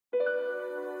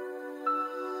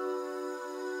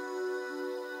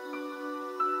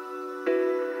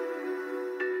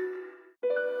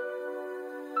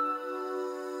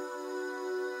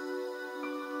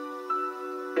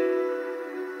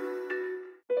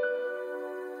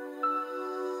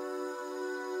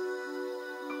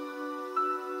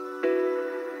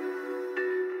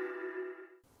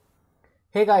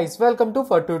Hey guys, welcome to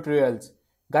Fattu tutorials.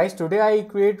 Guys, today I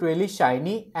create really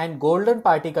shiny and golden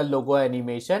particle logo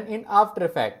animation in After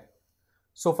Effects.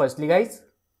 So firstly guys,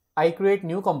 I create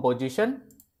new composition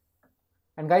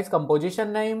and guys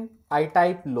composition name I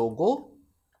type logo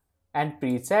and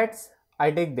presets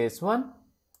I take this one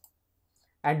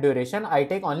and duration I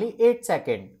take only 8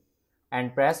 seconds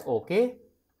and press OK.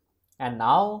 And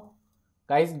now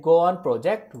guys go on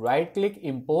project, right click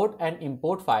import and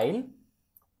import file.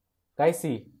 Guys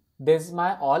see, this is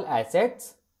my all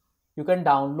assets. You can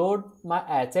download my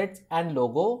assets and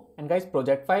logo and guys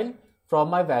project file from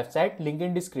my website, link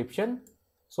in description.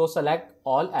 So select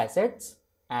all assets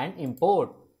and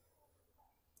import.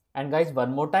 And guys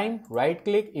one more time, right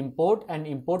click import and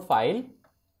import file.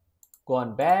 Go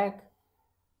on back,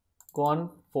 go on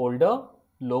folder,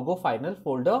 logo final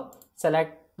folder,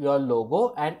 select your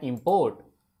logo and import.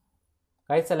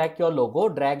 Guys select your logo,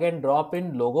 drag and drop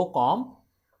in logo comp.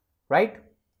 Right,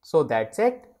 so that's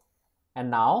it.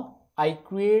 And now I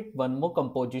create one more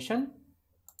composition,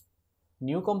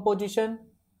 new composition,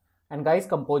 and guys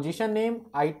composition name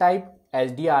I type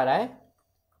SDRI,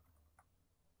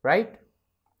 right,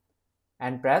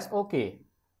 and press OK.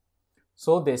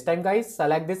 So this time guys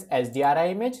select this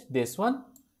SDRI image, this one,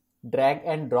 drag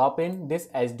and drop in this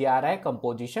SDRI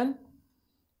composition,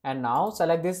 and now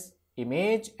select this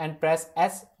image and press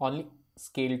S only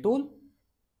scale tool.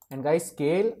 And guys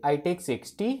scale I take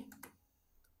 60,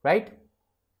 right,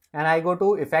 and I go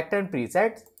to effect and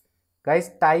presets. Guys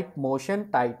type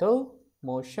motion title,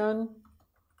 motion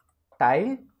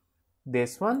tile,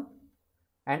 this one,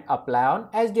 and apply on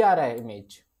SDRI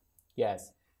image.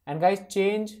 Yes, and guys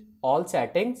change all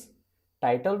settings.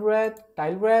 Title breadth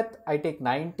I take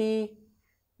 90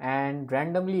 and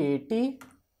randomly 80,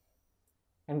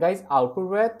 and guys output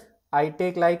breadth I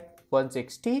take like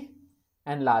 160.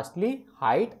 And lastly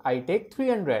height I take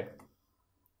 300.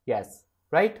 Yes,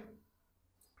 right.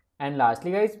 And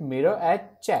lastly guys mirror edge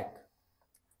check.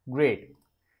 Great.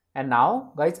 And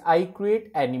now guys I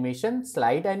create animation,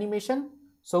 slide animation.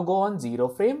 So go on 0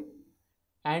 frame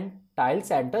and tile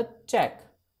center check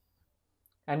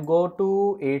and go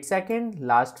to 8 second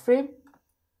last frame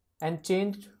and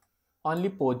change only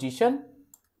position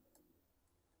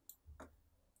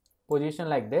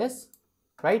like this,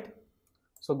 right.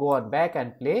 So go on back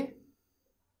and play.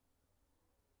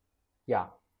 Yeah,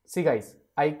 see guys,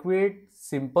 I create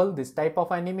simple this type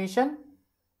of animation.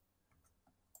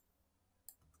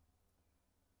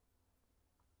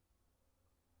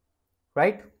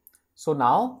 Right. So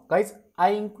now guys I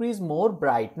increase more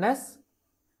brightness.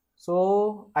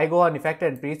 So I go on effect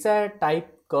and preset,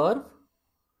 type curve,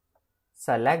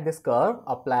 select this curve,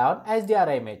 apply on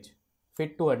SDR image,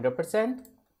 fit to 100%,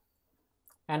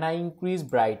 and I increase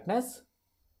brightness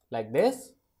like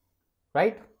this,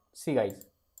 right. See guys,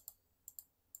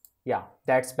 yeah,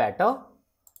 that's better.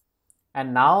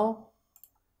 And now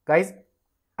guys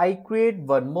I create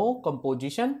one more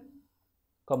composition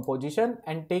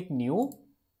and take new,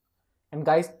 and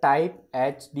guys type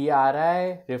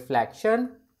HDRI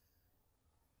reflection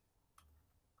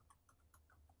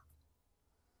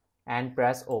and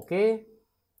press OK.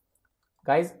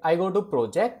 Guys I go to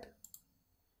project,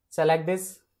 select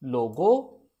this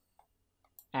logo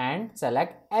and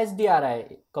select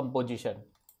SDRI composition,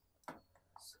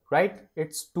 right.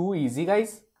 It's too easy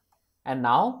guys. And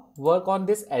now work on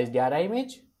this SDRI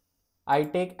image. I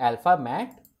take alpha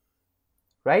matte,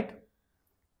 right,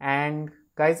 and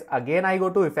guys again I go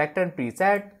to effect and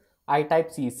preset, I type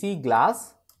CC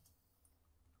glass,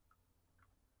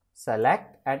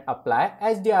 select and apply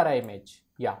SDRI image.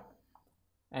 Yeah,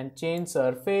 and change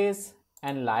surface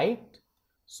and light.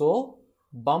 So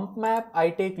bump map I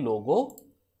take logo,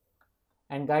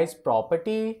 and guys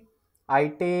property I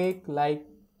take like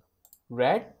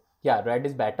red. Yeah, red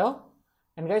is better.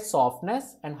 And guys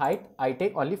softness and height I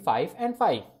take only 5 and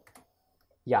 5.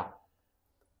 Yeah,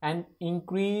 and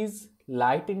increase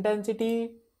light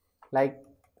intensity like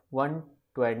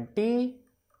 120,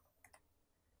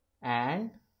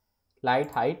 and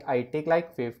light height I take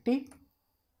like 50.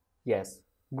 Yes,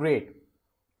 great.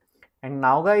 And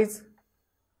now guys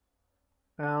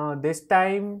this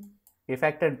time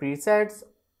effect and presets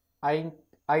I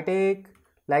take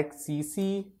like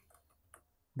CC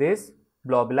this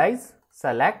globalize,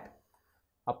 select,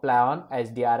 apply on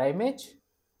SDRI image.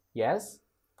 Yes,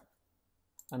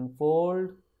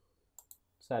 unfold,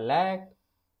 select,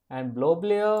 and blob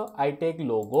layer I take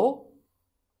logo.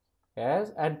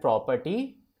 Yes, and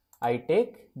property I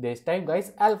take this time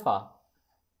guys alpha.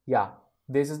 Yeah,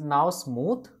 this is now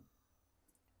smooth,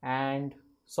 and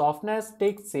softness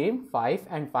takes same 5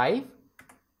 and 5,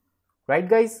 right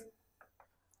guys.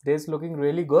 This is looking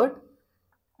really good.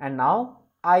 and now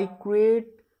I create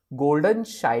golden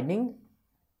shining.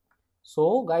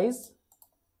 So guys,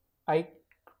 I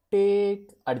take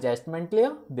adjustment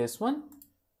layer, this one,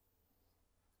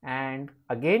 and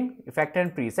again effect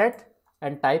and preset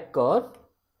and type curve,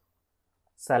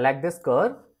 select this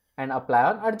curve and apply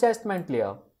on adjustment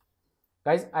layer.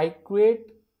 Guys, I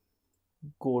create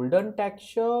golden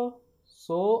texture,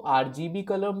 so RGB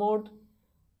color mode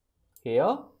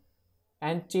here,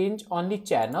 and change only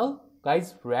channel,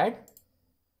 guys, red,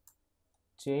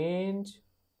 change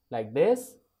like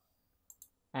this,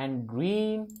 and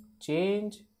green,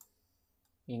 change,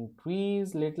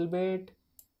 increase little bit,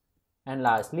 and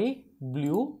lastly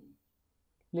blue,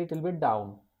 little bit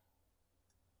down.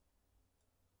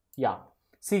 Yeah,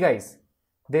 see guys,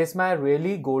 this is my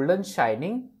really golden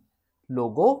shining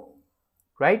logo,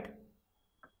 right?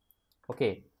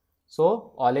 Okay,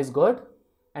 so all is good.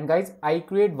 And guys, I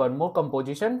create one more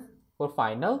composition for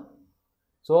final.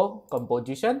 So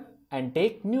composition and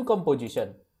take new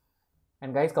composition,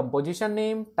 and guys, composition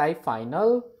name, type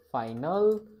final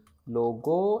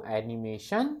logo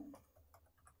animation,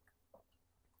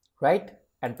 right,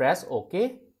 and press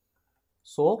OK.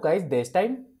 So guys, this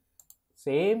time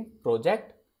same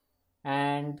project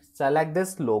and select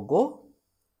this logo,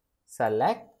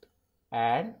 select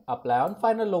and apply on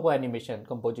final logo animation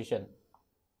composition,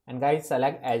 and guys,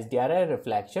 select HDRI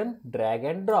reflection, drag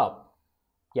and drop.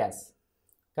 Yes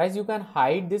guys, you can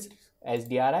hide this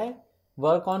HDRI,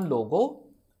 work on logo.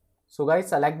 So guys,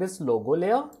 select this logo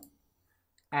layer,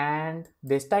 and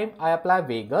this time I apply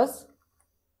Vegas,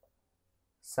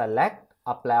 select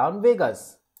apply on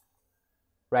Vegas,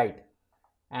 right,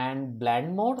 and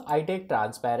blend mode I take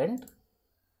transparent,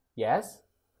 yes,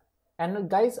 and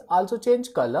guys, also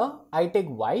change color, I take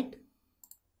white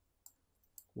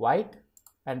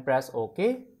and press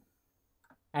OK,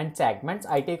 and segments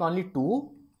I take only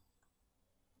 2.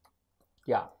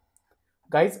 Yeah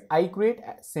guys, I create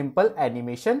a simple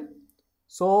animation,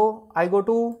 so I go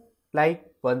to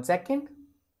like 1 second.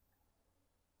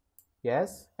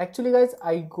 Yes, actually guys,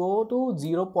 I go to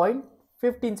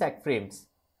 0.15 sec frames,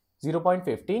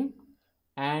 0.15,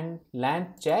 and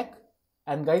length check,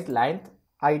 and guys, length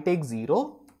I take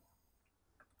 0,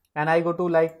 and I go to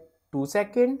like 2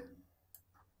 second,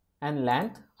 and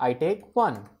length I take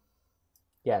 1.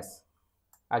 Yes,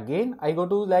 again I go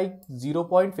to like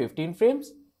 0.15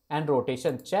 frames and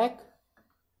rotation check,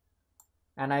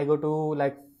 and I go to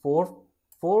like 4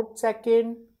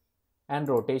 second, and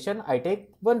rotation I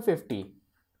take 150.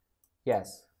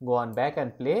 Yes, go on back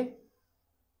and play.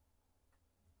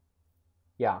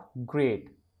 Yeah, great,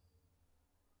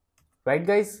 right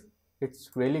guys,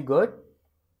 it's really good.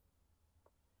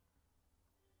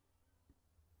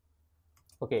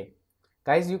 Okay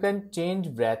guys, you can change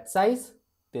breath size,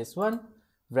 this one,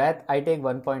 breath I take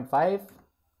 1.5,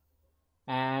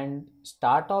 and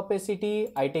start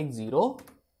opacity I take 0,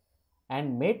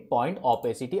 and midpoint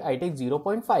opacity I take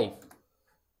 0.5.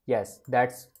 Yes,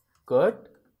 that's good.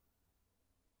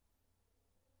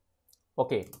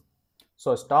 Okay,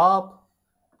 so stop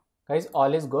guys,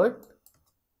 all is good.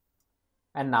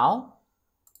 And now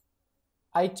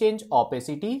I change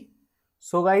opacity.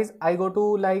 So guys, I go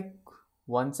to like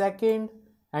 1 second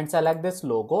and select this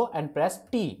logo and press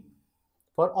T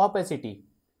for opacity,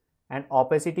 and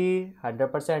opacity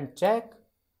 100% check.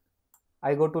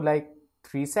 I go to like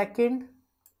 3 second,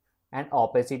 and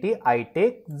opacity I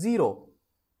take 0.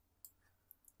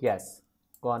 Yes,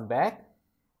 go on back.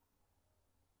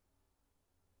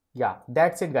 Yeah,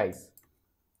 that's it guys.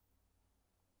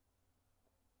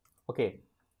 Okay,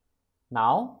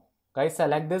 now guys,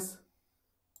 select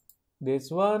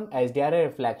this one HDRI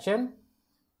reflection,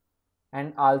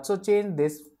 and also change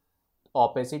this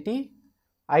opacity.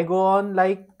 I go on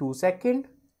like 2 second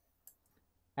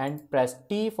and press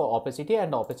T for opacity,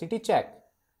 and opacity check.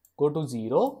 Go to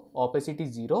 0,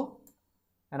 opacity 0,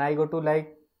 and I go to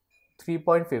like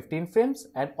 3.15 frames,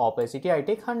 and opacity I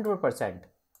take 100%.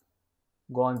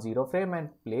 Go on 0 frame and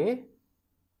play.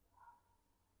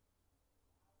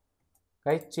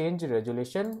 Guys, change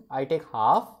resolution, I take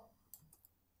half.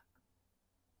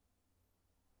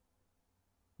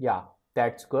 Yeah,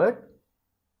 that's good.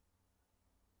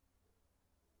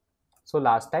 So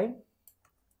last time.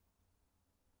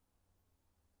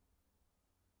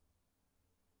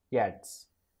 Yes,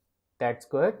 that's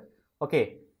good.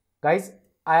 Okay guys,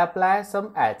 I apply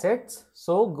some assets.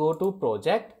 So go to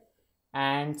project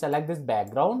and select this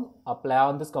background, apply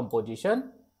on this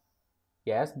composition.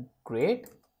 Yes,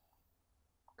 great.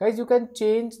 Guys, you can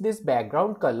change this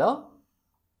background color.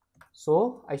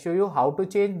 So I show you how to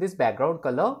change this background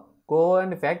color. Go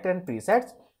on effect and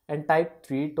presets and type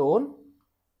 3 tone,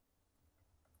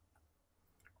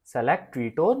 Select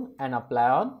tree tone and apply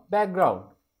on background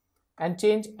and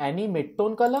change any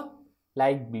mid-tone color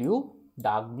like blue,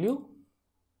 dark blue.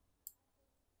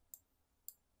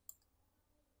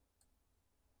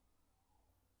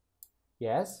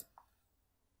 Yes.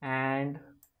 And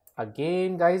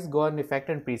again guys, go on effect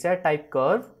and preset, type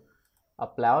curve,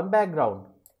 apply on background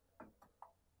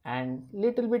and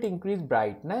little bit increase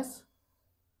brightness.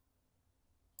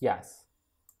 Yes,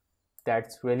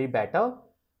 that's really better,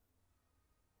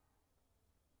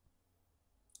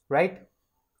 right?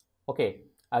 Okay,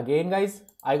 again guys,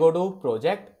 I go to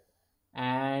project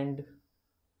and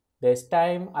this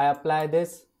time I apply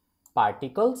this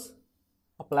particles,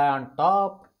 apply on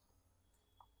top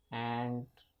and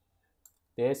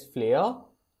this flare,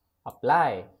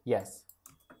 apply. Yes,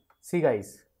 see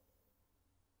guys,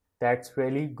 that's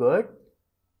really good,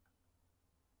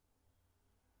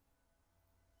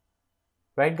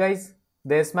 right guys?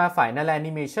 There's my final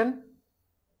animation.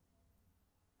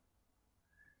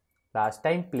 Last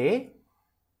time play.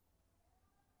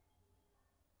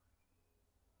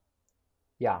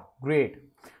 Yeah, great.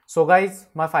 So guys,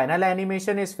 my final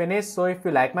animation is finished. So if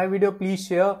you like my video, please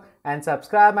share and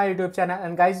subscribe my YouTube channel.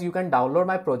 And guys, you can download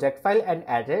my project file and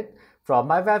edit from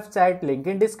my website, link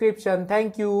in description.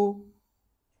 Thank you.